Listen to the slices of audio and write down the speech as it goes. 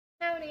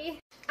acai.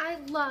 I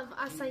love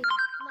acai. Love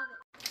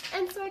it.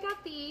 And so I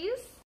got these,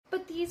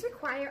 but these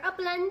require a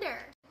blender.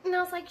 And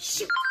I was like,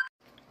 shoot,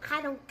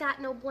 I don't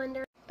got no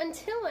blender.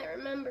 Until I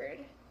remembered.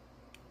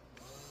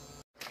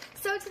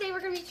 So today we're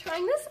gonna be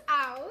trying this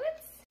out.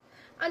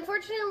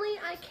 Unfortunately,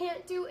 I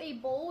can't do a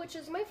bowl, which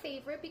is my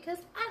favorite because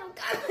I don't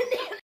got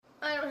bananas.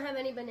 I don't have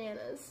any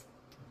bananas,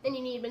 and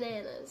you need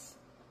bananas.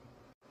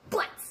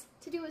 But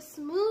to do a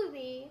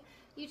smoothie,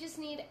 you just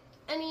need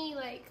any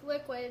like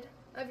liquid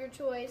of your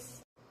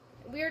choice.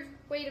 Weird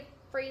way to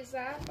phrase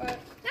that, but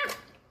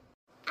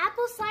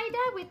apple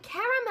cider with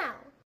caramel.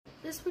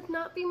 This would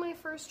not be my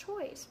first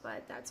choice,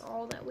 but that's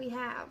all that we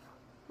have,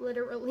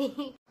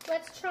 literally.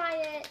 Let's try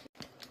it.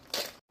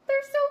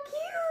 They're so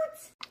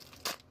cute.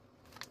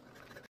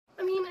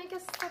 I mean, I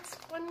guess that's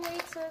one way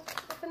to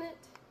open it.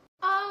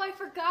 Oh, I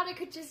forgot I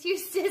could just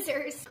use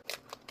scissors.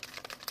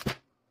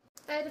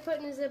 I had to put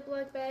in a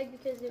Ziploc bag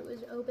because it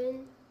was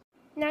open.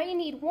 Now you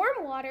need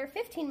warm water,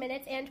 15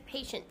 minutes, and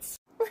patience.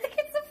 Look,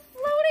 it's a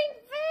floating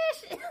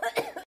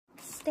fish.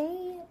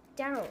 Stay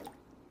down.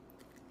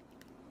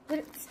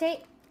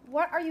 Stay,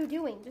 what are you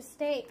doing? Just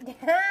stay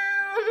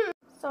down.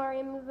 Sorry,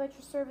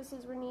 Adventure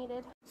services were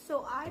needed.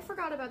 So I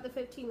forgot about the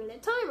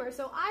 15-minute timer,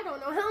 so I don't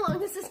know how long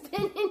this has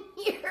been in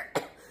here.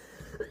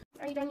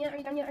 Are you done yet? Are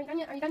you done yet? Are you done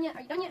yet? Are you done yet?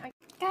 Are you done yet?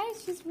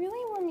 Guys, she's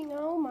really warming.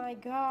 Oh my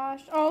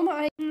gosh. Oh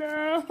my,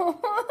 no.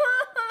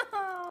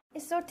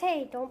 It's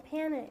saute, don't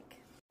panic.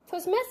 So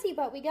it's messy,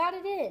 but we got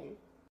it in.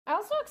 I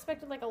also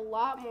expected like a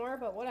lot more,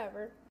 but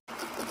whatever.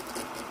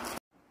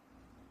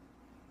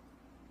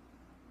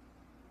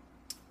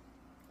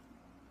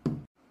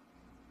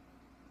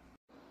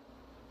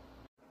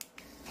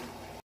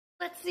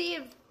 Let's see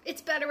if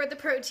it's better with the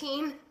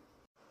protein.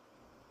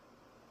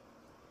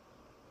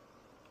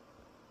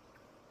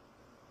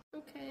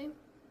 Okay.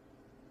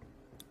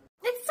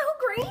 It's so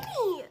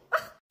grainy!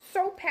 Ugh,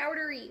 so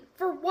powdery.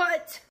 For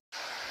what?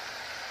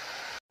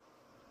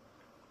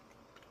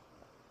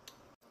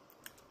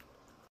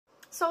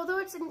 So although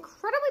it's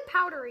incredibly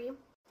powdery,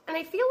 and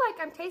I feel like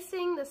I'm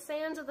tasting the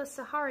sands of the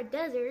Sahara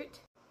Desert,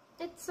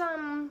 it's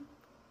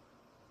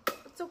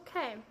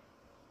okay.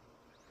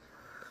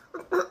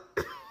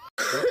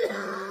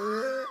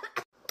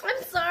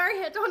 I'm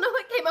sorry, I don't know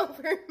what came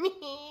over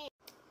me.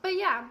 But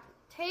yeah,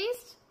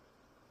 taste,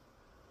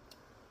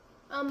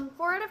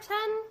 4 out of 10.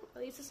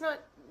 At least it's not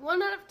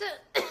 1 out of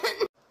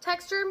 10.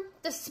 Texture,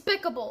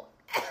 despicable.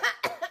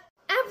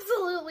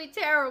 Absolutely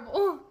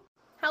terrible.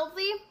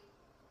 Healthy?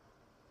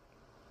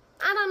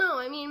 I don't know,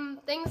 I mean,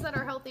 things that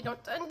are healthy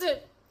don't tend to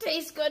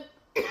taste good.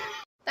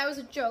 That was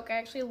a joke, I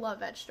actually love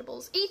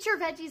vegetables. Eat your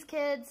veggies,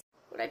 kids.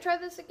 Would I try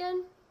this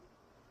again?